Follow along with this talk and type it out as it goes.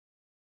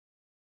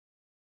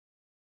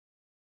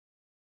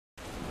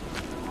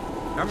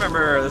I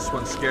remember this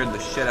one scared the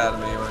shit out of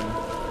me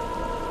when...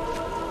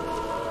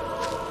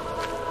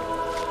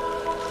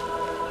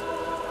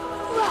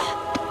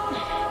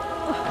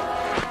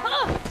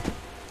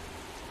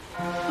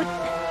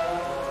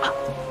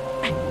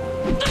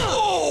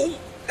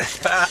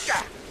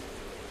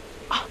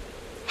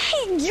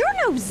 Hey, you're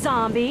no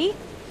zombie.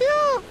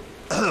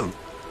 Yeah.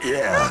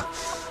 Yeah,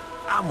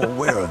 I'm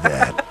aware of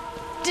that.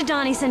 Did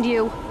Donnie send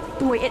you?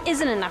 Boy, it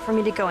isn't enough for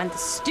me to go in. The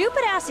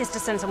stupid ass has to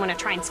send someone to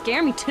try and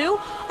scare me too.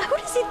 Who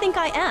does he think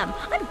I am?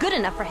 I'm good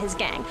enough for his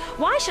gang.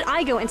 Why should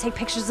I go and take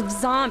pictures of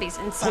zombies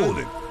and some... Hold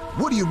it.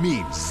 What do you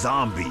mean,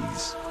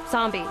 zombies?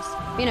 Zombies.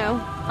 You know,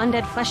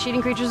 undead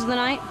flesh-eating creatures of the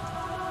night.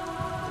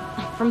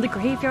 From the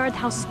graveyard the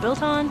house is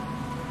built on.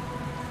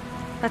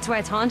 That's why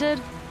it's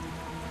haunted.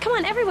 Come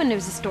on, everyone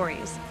knows the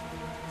stories.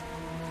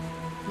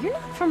 You're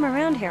not from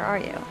around here, are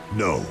you?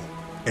 No,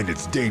 and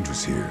it's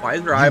dangerous here. Why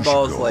is your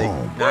eyeballs like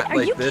home. not Are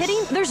like you this?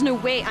 kidding? There's no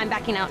way I'm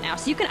backing out now,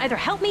 so you can either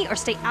help me or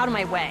stay out of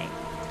my way.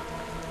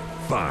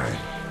 Fine,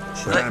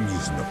 but I'm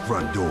using the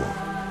front door.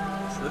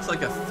 She looks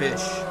like a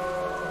fish.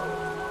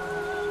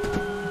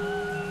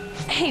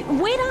 Hey,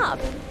 wait up!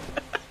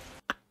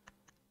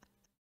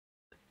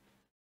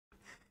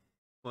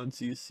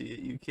 Once you see it,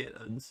 you can't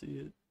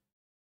unsee it.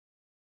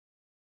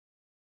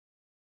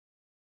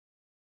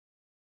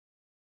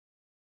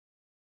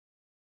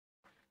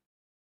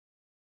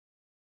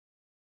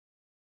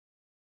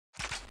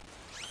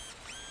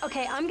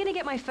 Okay, I'm gonna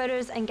get my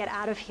photos and get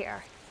out of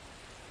here.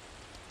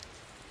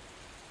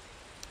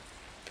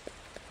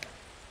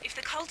 If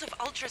the cult of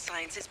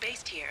ultrascience is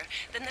based here,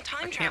 then the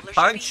time traveler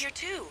punch. should be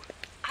here too.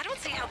 I don't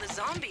see how the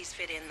zombies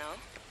fit in though.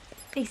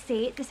 They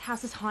say this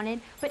house is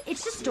haunted, but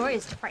it's just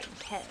stories to frighten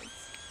kids.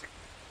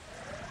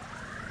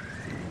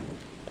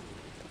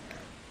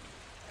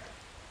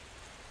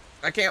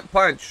 I can't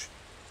punch.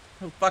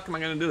 How the fuck am I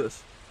gonna do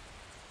this?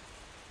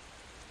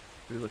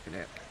 What are you looking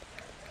at?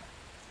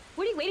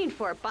 What are you waiting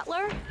for,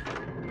 Butler?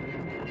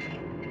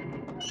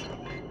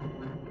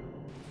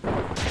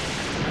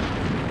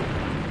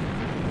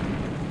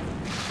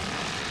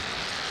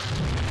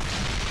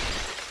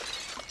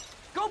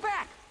 Go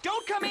back!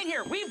 Don't come in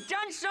here! We've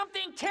done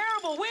something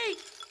terrible! Wait!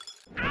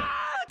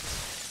 Ah!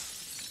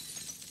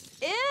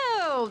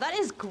 Ew, that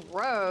is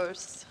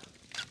gross.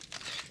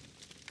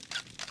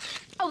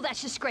 Oh,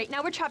 that's just great.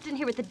 Now we're trapped in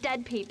here with the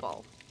dead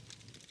people.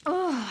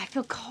 Oh, I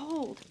feel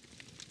cold.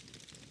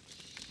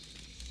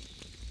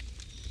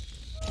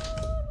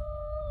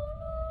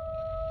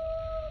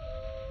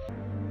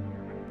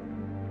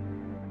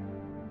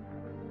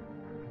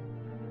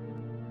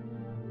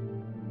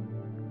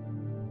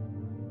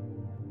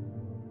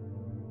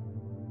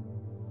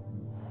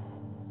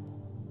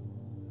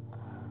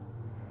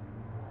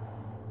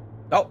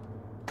 Oh,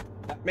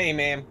 not me,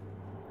 ma'am.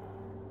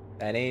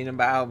 That ain't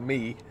about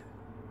me.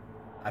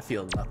 I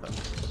feel nothing.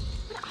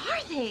 What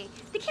are they?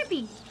 They can't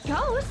be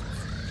ghosts.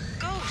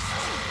 Ghosts?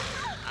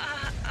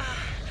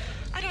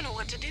 I don't know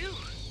what to do.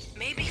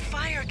 Maybe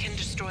fire can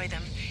destroy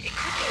them. It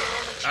could be an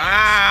early chance.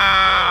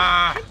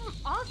 Ah! Get them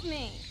off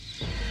me.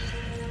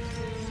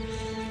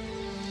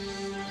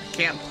 I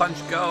can't punch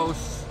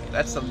ghosts.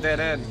 That's some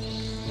dead end.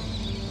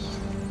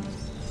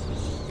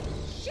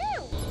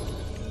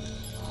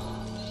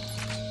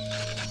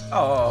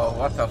 Oh,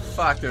 what the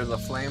fuck? There's a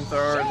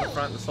flamethrower in the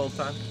front this whole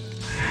time.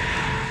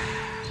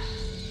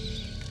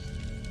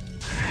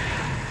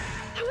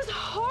 That was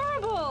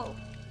horrible.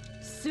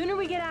 Sooner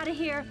we get out of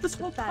here, This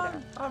whole better.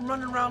 time, I'm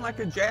running around like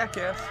a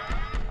jackass.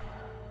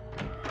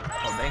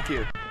 Oh, thank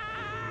you.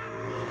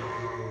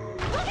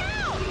 Look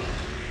out!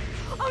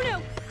 Oh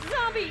no,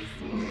 zombies!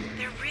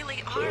 There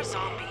really are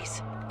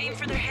zombies. Aim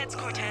for their heads,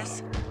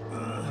 Cortez.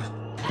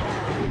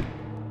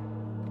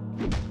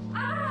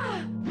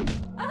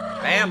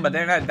 Bam, but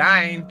they're not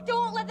dying.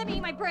 Don't let them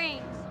eat my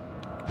brains.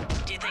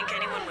 Do you think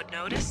anyone would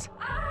notice?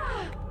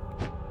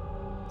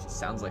 She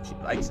sounds like she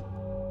likes it.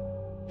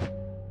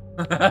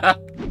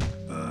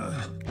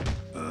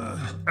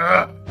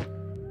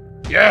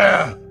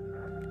 Yeah!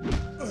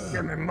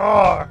 Give me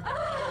more!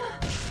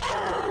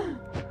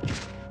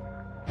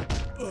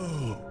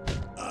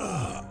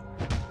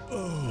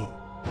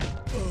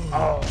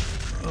 Oh.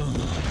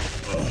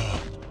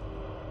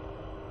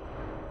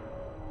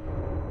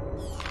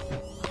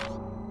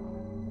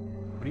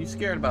 What are you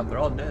scared about? They're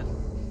all dead.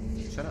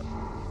 Shut up.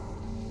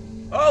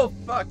 Oh,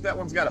 fuck, that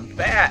one's got a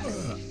bat.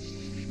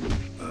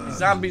 These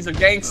zombies are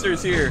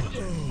gangsters here.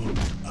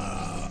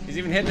 He's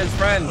even hitting his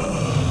friend.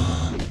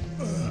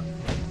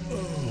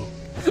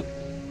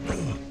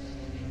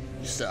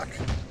 You suck.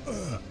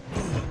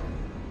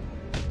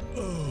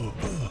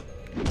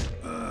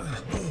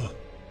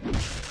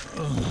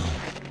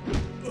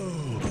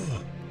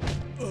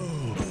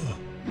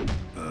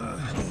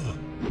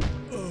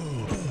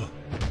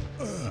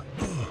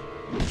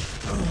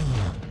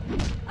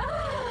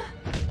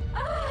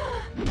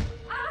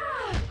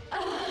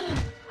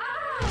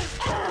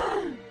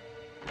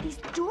 These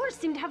doors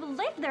seem to have a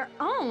life of their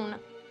own.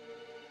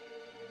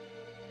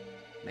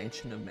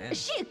 Mansion of Man.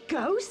 Is she a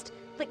ghost?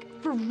 Like,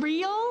 for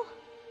real?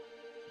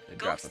 They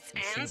drop Ghosts it from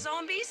and scene.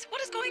 zombies?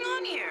 What is going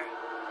on here?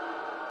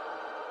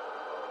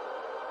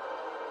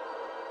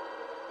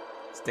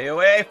 Stay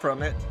away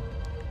from it.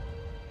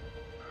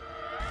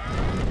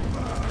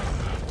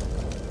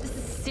 This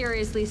is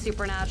seriously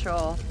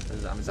supernatural. The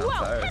zombie's on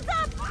Whoa, fire. heads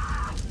up!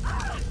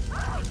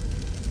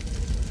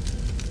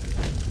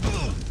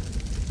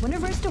 Wanna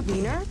roast a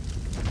wiener?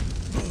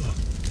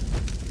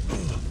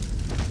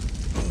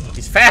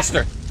 He's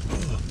faster.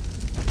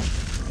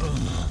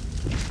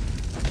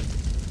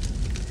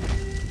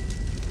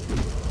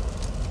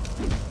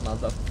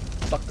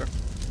 Motherfucker.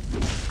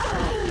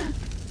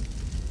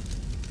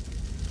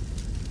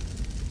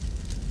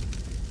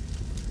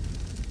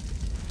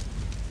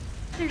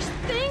 There's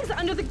things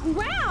under the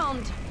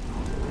ground!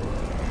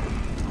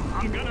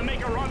 I'm gonna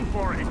make a run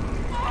for it.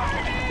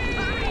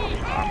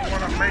 I'm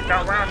gonna make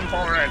a run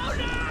for it.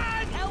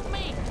 Help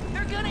me!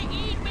 They're gonna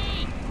eat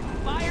me!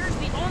 Fire's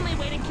the only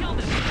way to kill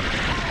them.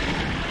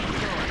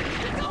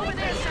 It's over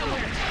there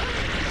somewhere.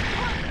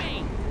 Help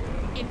me!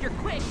 If you're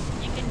quick,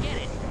 you can get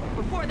it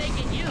before they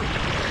get you.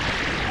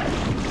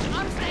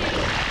 I'm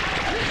staying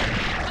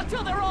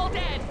until they're all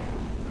dead.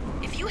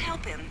 If you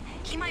help him,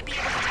 he might be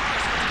able to tell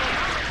us what's going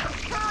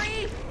on.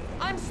 Hurry!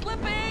 I'm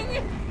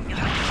slipping! You'll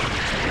have to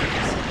get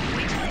those worms.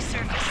 Wait till they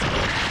surface.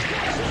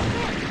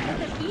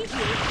 That's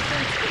easier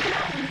than taking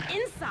out from the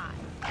inside.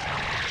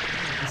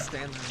 Just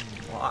stand there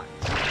and watch.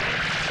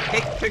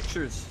 Take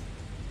pictures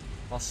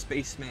while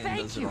Spaceman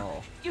Thank does you. it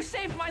all. You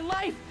saved my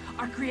life.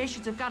 Our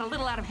creations have got a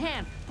little out of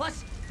hand.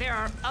 Plus, there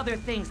are other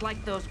things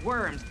like those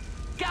worms.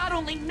 God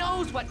only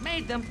knows what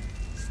made them.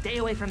 Stay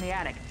away from the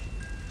attic.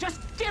 Just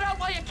get out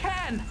while you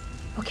can.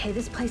 Okay,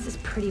 this place is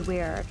pretty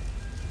weird.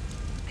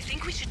 I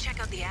think we should check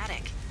out the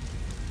attic.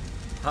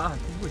 Huh, I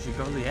think we should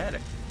go to the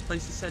attic.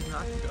 Place you said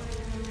not to go.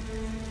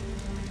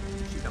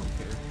 She don't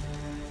care.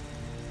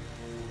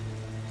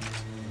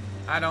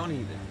 I don't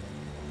either.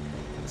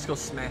 Let's go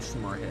smash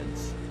some more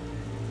heads.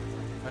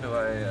 How do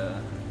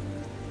I,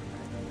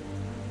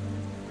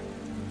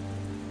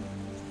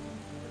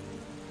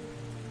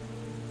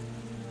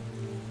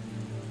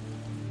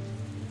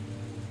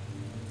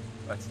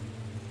 What?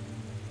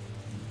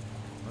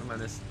 What am I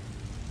missing?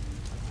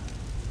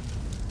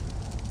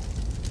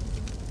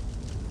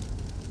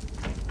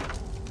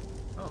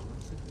 Oh,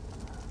 is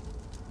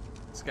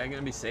this guy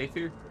gonna be safe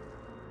here?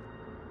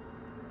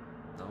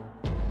 No.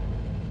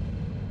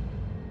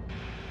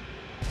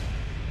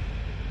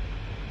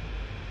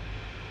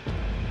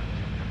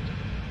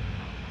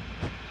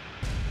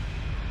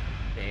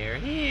 They're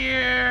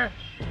here.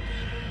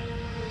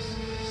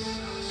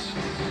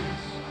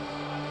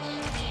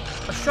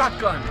 A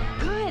shotgun.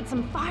 Good,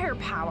 some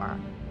firepower.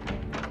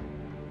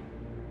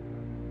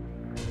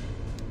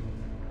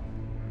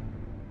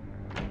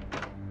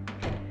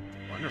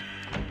 Wonderful.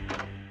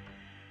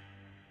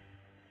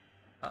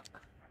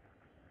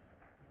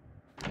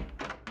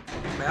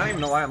 Man, I don't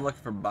even know why I'm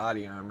looking for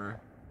body armor.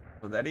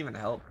 Would that even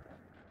help?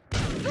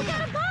 Look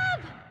out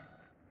above!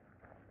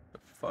 The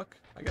fuck?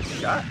 I got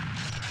shot?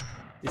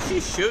 Did she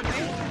shoot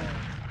me?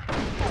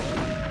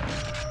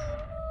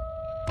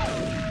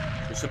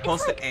 You're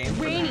supposed to aim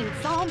for them. Raining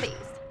zombies.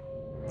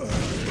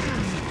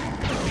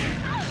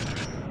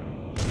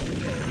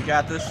 You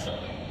got this?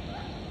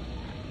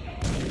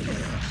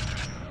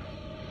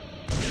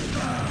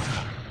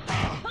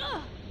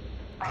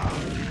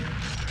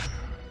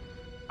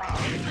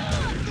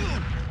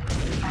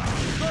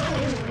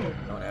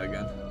 Going out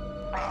again.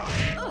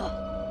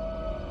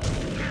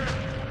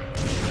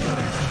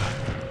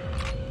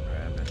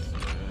 Grab it.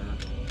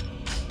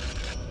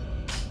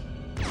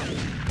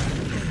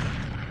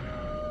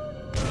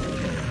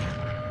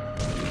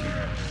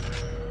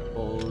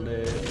 Hold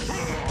it.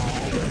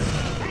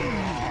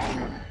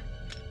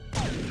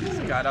 He's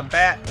got a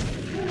bat.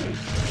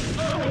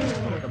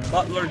 The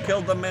butler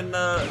killed them in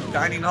the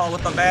dining hall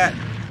with a bat.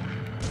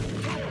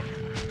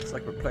 It's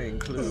like we're playing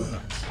Clue.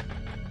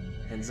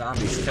 And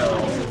zombies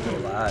tell their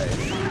lies.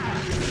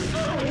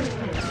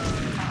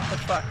 What the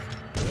fuck?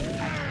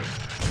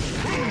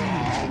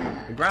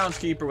 The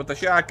groundskeeper with the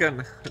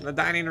shotgun in the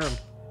dining room.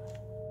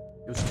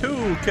 There's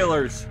two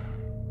killers.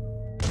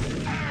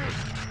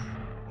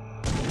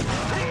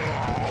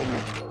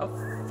 How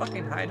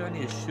fucking high do I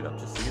need to shoot up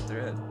just to get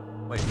their head?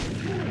 Wait,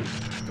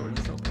 the door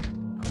just open.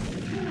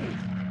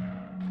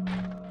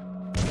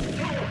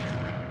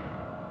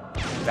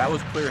 That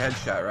was clear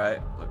headshot, right?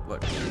 Look,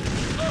 look.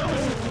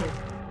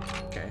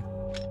 Okay.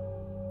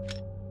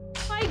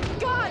 My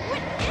god,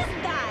 what is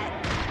that?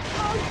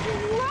 Oh,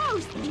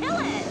 gross! Kill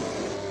it!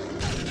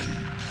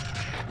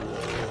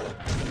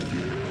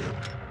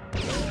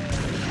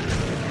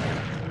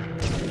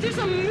 There's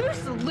a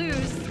moose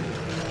loose.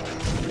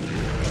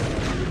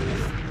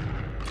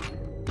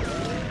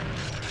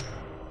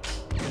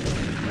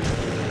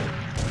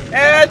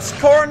 It's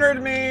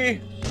cornered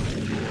me!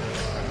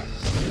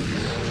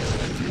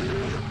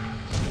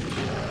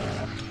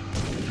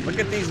 Look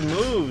at these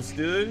moves,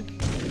 dude.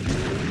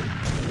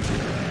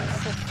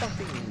 So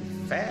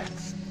fucking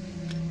fast.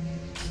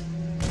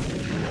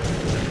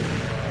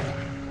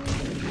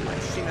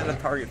 I'm shooting at a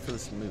target for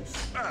this moose.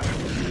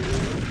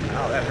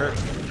 Ow, that hurt.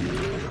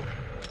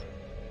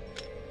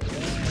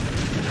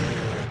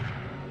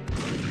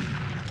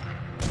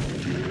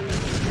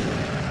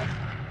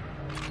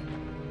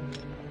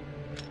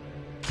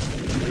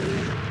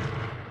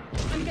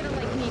 I'm gonna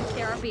like need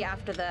therapy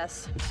after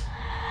this.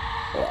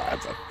 Oh,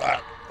 that's a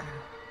fuck.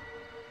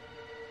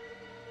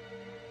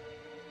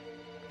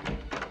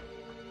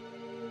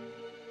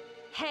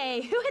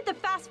 Hey, who hit the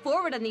fast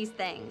forward on these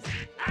things?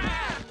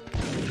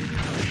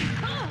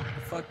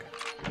 Fuck.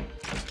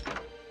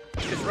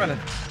 He's running.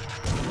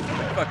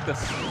 Fuck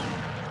this.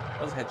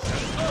 That was a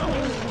headshot.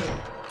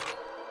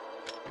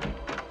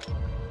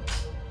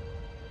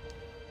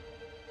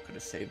 Could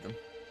have saved them.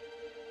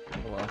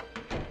 Oh well.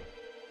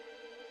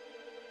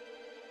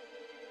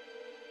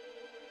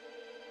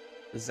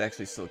 This is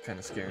actually still kind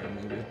of scaring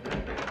me, dude.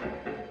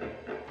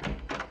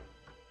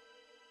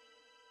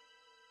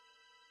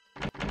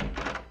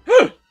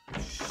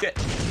 Shit.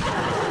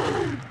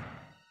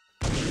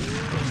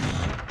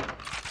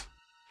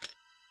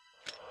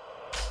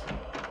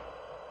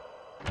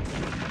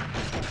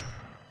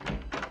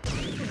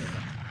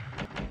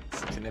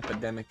 Such an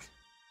epidemic.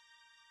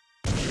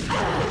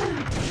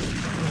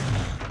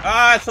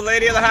 Ah, it's the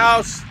lady of the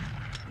house.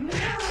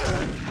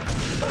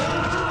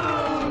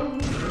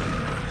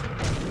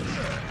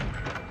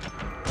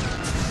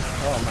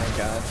 Oh my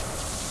god.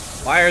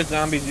 Why are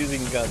zombies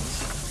using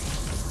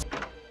guns?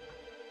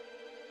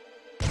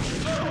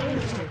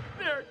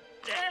 They're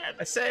dead.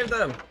 I saved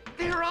them.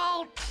 They're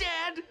all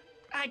dead.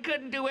 I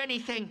couldn't do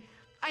anything.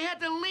 I had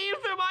to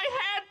leave them. I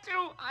had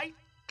to. I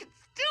can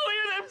still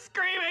hear them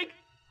screaming.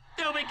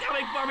 They'll be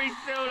coming for me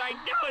soon. I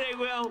know they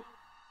will.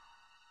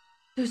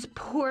 Those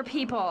poor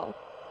people.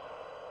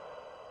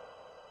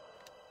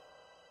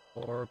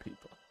 Poor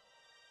people.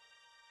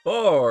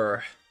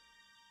 Four.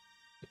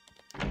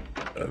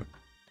 Ugh.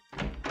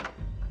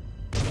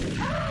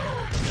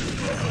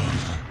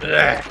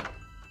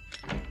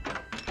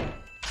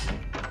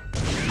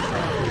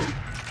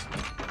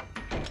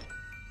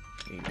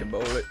 Need the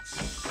bullets.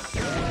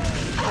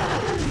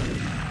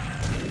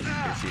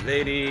 Here's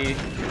lady.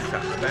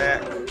 Shot in the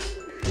back.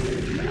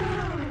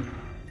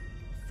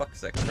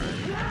 Fuck's that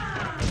crime?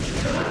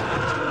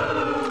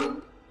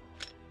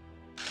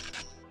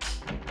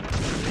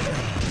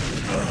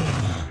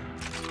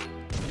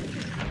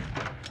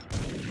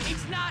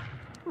 It's not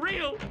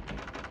real.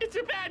 It's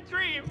a bad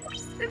dream.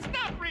 It's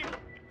not real.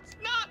 It's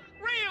not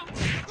real.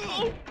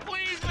 Oh,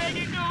 please make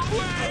it go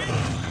away.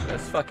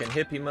 This fucking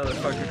hippie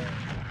motherfucker.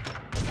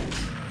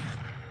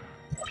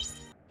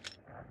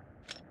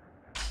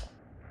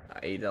 I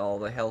ate all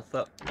the health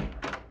up.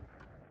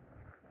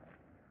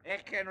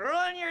 It can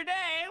ruin your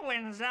day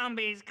when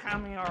zombies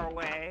come your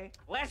way.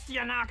 Lest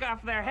you knock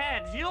off their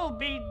heads, you'll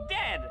be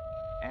dead.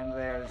 And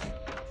there's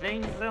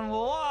things in the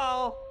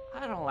wall.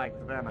 I don't like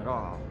them at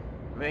all.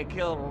 They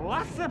killed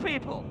lots of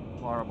people.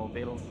 Horrible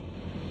beetles.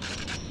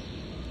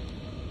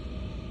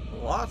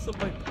 Lots of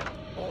people.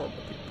 Horrible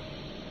people.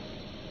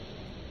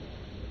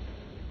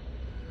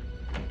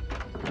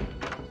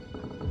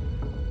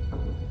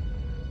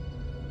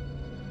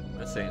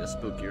 Let's say in a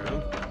spooky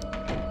room.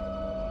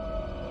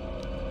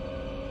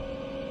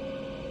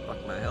 Fuck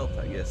my health,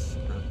 I guess.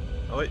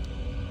 Oh wait.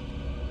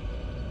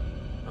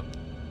 Oh.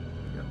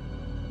 Yep.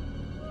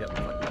 Yep,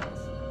 fuck my health.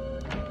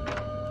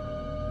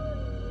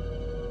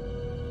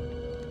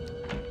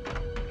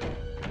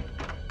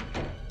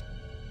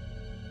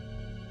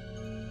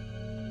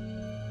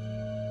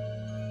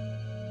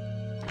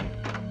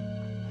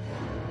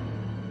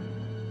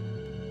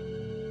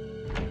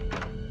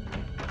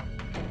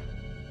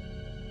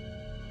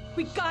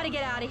 We gotta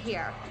get out of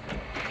here.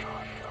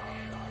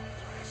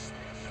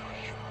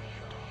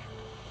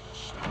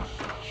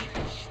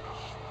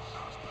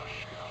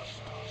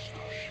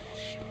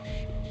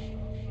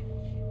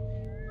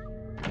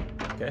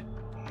 Okay.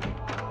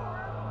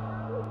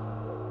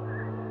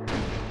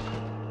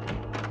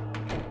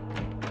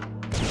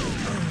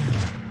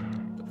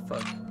 The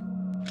fuck?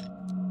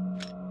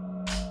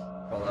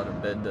 Fall out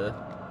of bed to...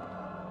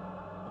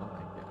 Oh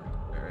my god.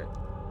 Alright.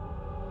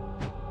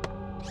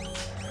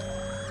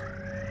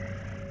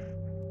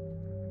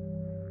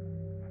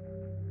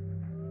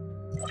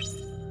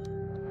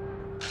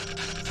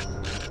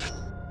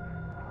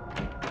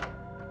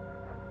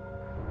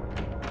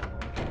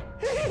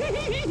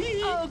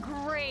 Oh,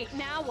 great.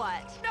 Now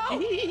what? No!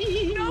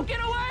 No, get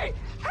away!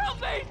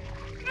 Help me!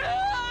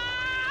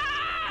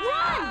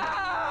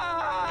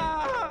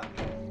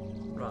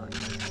 Run! Run.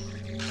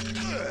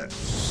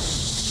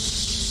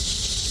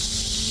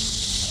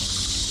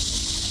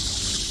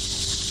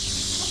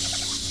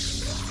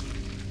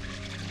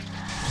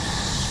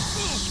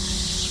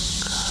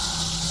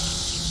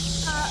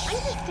 I'm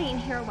just staying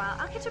here a while.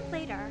 I'll catch up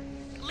later.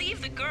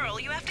 Leave the girl.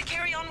 You have to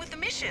carry on with the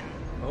mission.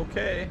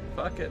 Okay,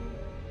 fuck it.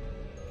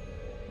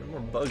 No more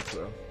bugs,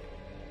 though.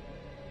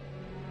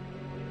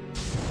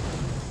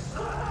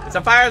 It's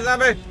a fire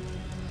zombie!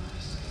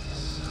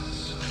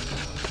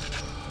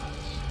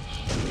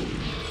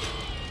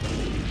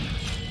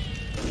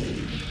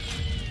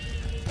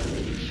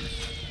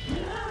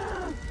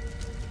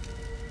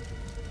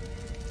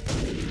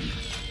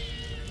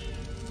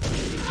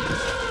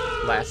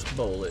 Last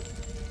bullet.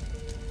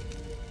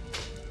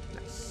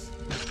 Nice.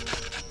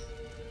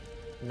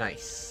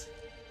 Nice.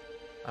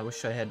 I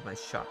wish I had my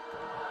shotgun.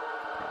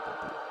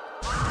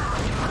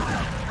 Probably.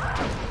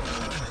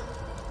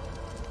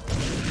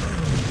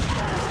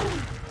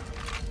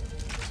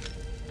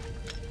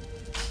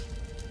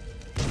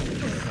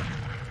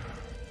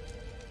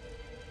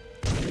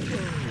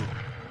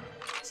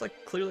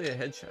 clearly a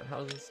headshot. How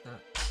is this not?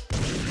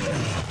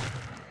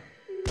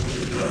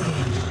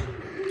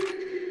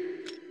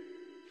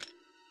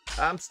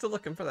 I'm still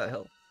looking for that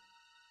health.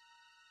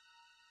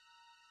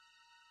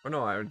 Or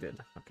no, I already did.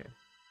 Okay.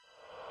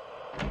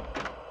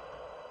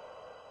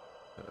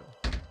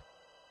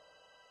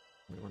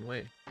 Only one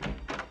way.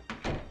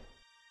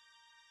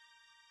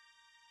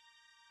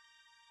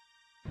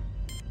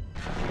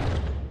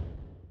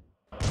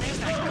 There's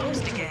that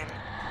ghost again.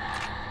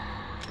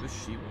 Who's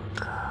she one?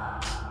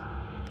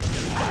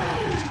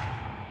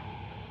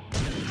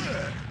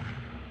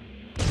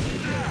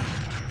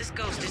 This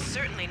ghost is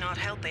certainly not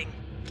helping.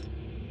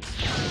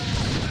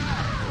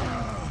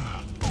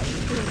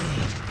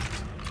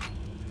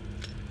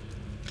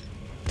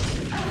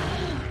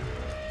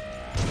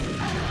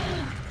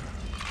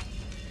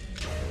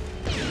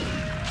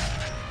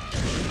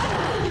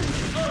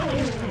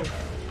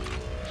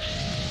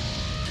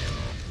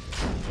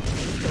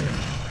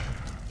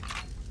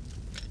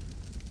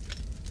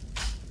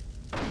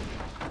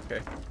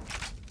 Okay.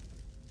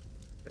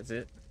 That's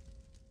it.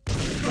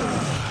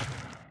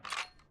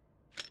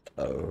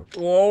 Oh.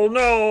 Oh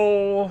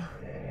no!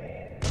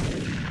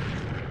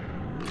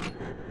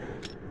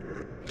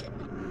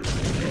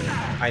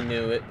 I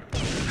knew it.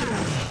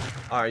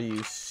 Are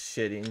you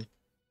shitting?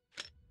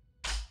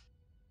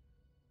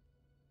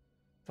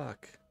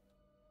 Fuck.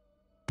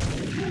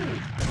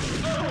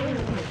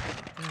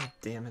 God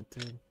damn it,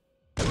 dude.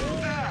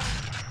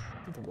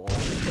 The wall.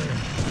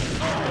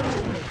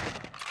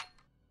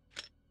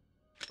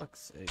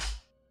 Fuck's sake.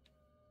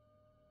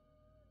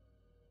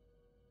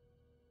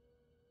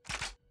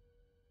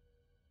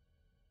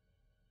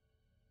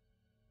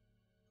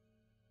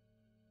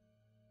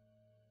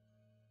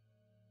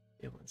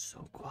 It went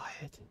so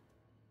quiet.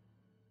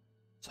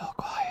 So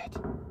quiet.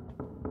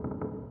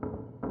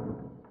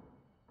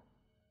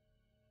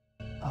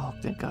 Oh,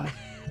 thank God.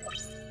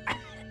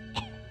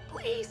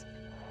 Please.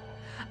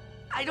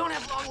 I don't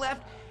have long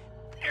left.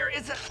 There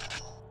is a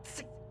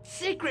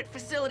secret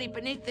facility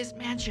beneath this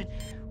mansion.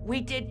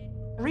 We did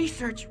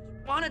research,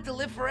 wanted to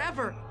live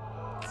forever.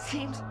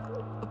 Seems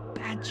a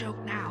bad joke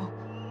now.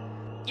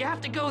 You have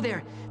to go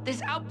there.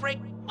 This outbreak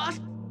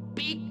must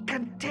be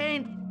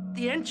contained.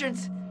 The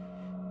entrance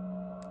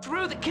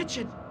through the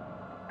kitchen.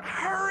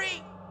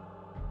 Hurry!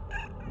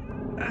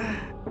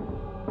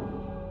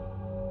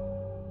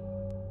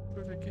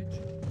 Through the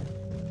kitchen.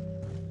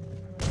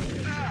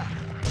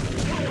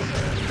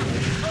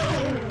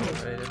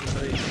 Alright,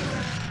 everybody.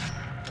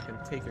 Fucking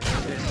take your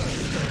shit.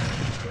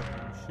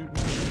 Shooting.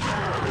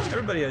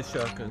 Everybody has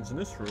shotguns in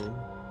this room.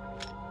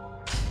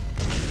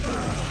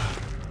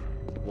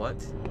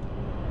 What?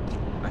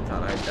 I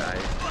thought I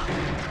died.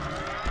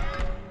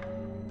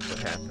 What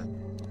happened?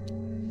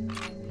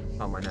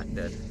 How am I not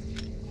dead?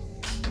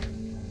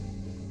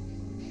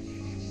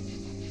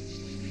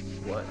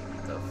 What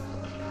the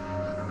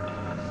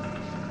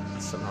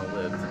fuck? Somehow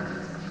lived.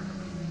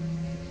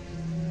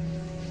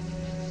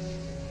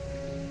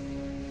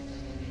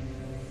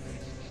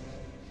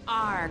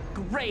 Our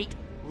great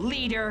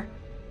leader.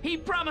 He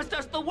promised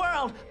us the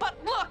world, but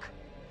look!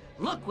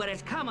 Look what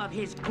has come of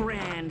his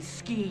grand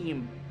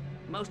scheme.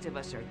 Most of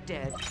us are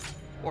dead,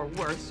 or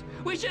worse.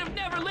 We should have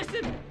never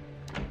listened.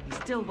 He's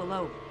still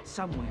below,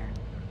 somewhere.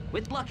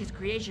 With luck, his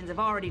creations have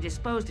already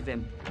disposed of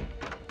him.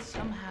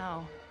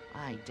 Somehow,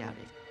 I doubt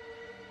it.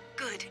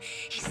 Good.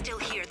 He's still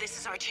here. This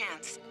is our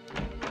chance.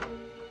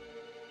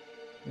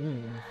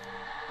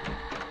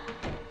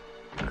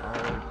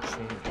 Our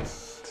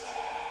chance.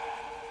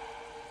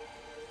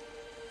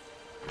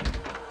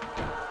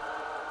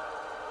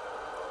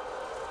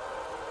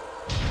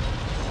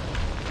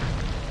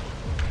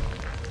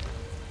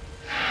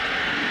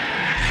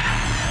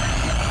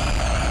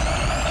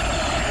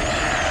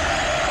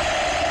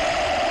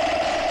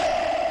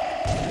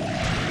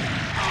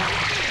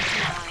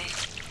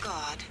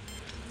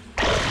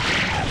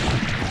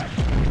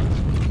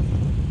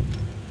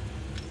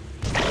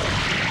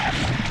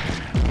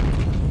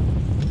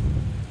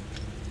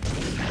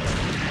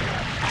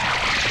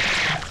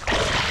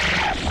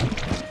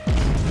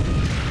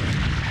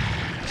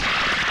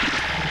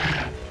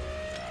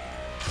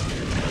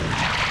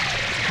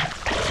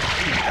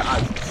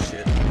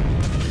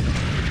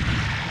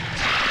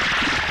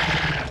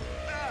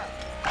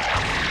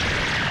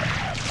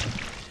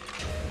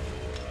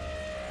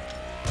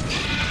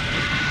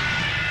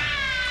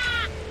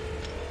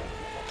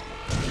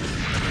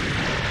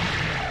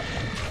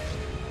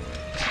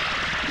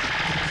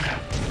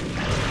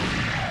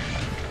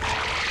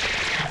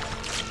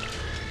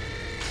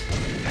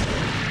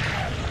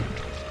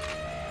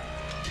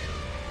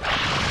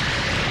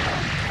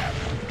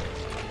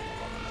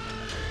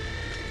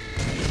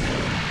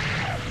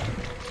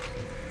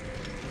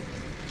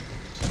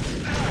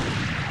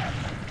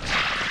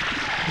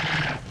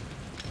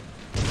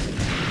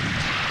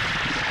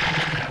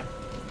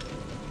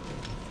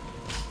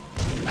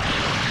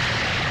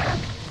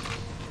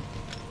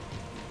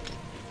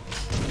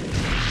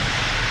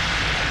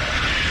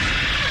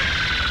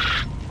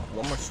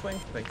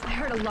 I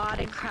heard a lot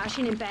of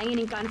crashing and banging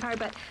and gunfire,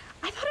 but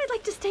I thought I'd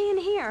like to stay in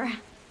here.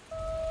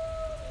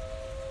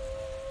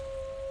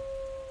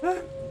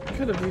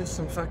 could have used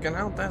some fucking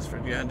out, that's for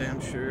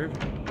goddamn sure.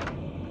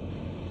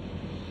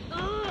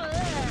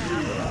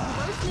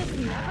 Grossness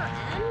never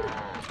end?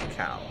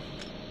 Cow.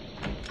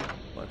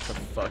 What the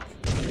fuck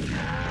am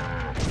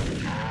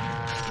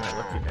I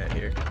looking at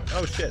here?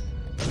 Oh shit.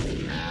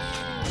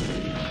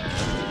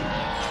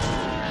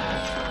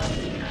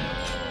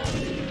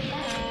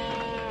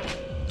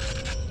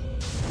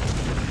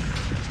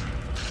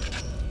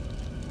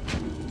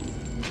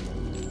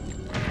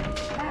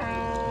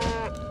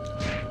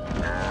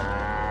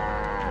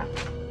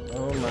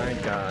 Oh my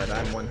god,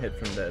 I'm one hit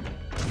from dead.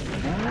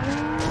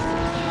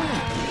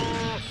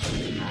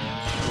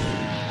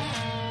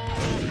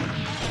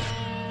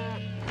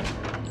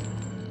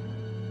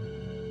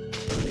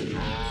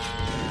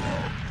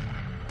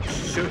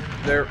 Shoot,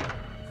 they're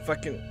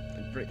fucking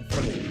right in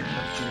front of me.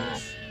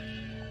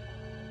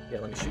 Yeah,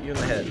 let me shoot you in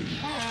the head.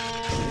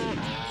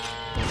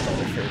 That's all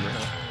a favor,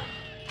 huh?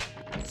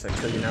 So I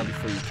kill you now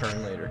before you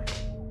turn later.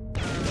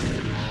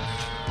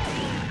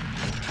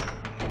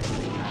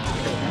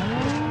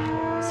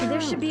 So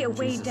there should be a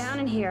way Jesus. down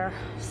in here,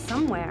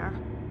 somewhere.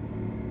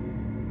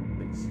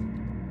 Please.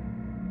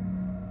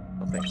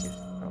 Oh, thank you.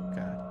 Oh,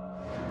 God.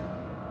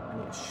 I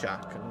need a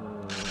shotgun.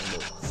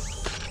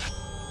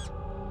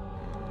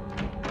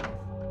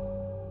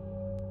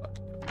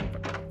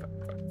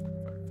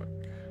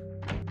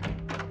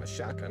 A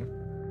shotgun.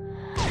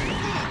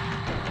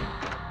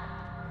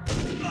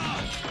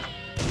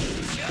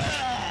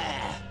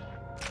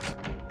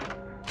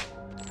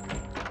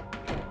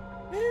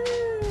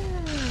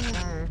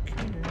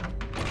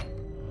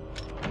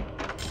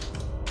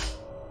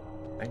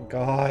 Thank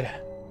God.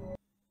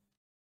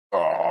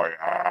 Oh,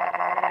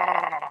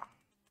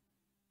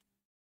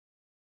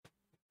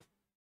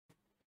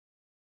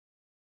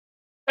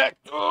 yeah.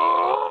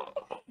 Oh,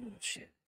 shit.